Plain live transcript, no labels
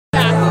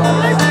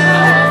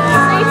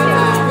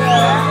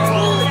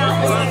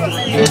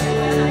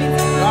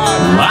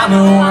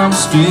know I'm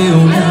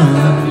still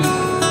young,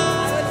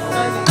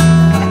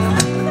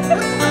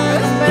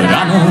 but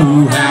I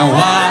know how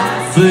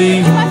I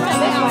feel.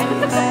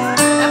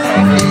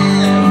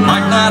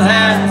 Might not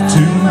have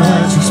too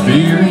much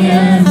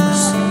experience,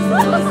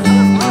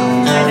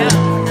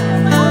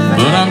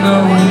 but I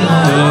know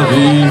love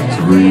is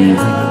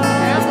real.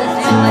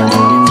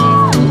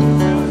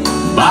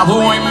 By the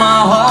way my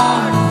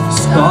heart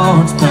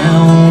starts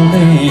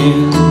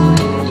pounding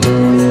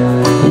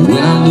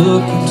when I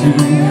look into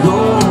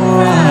your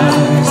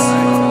eyes.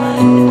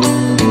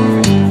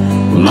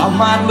 Well, I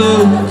might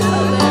look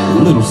a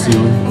little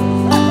silly,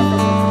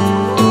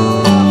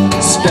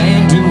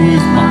 standing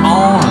with my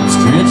arms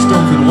stretched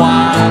open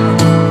wide,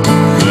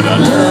 but I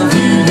love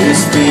you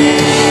this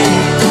big.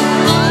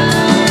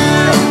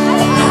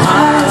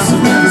 Eyes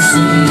have never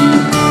seen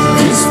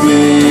this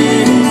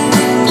big.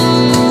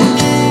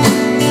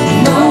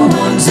 No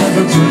one's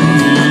ever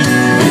dreamed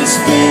this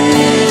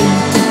big.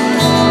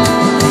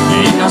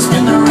 And I'll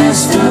spend the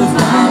rest of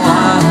my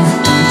life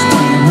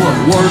explaining what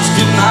words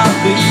cannot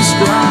be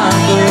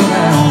described, but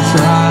I'll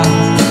try.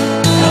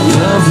 I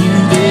love you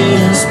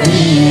this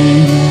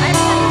big.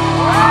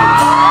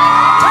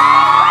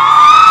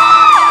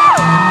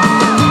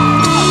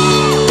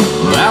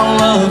 I'll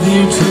love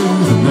you to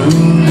the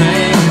moon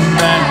and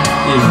back,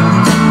 yeah.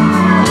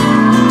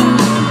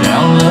 And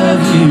I'll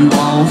love you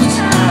all the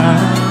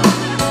time,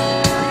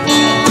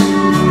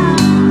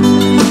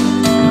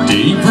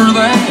 deeper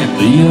than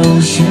the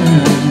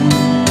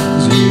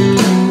oceans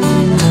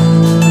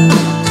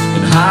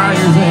and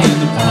higher than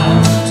the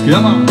pines.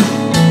 Come on.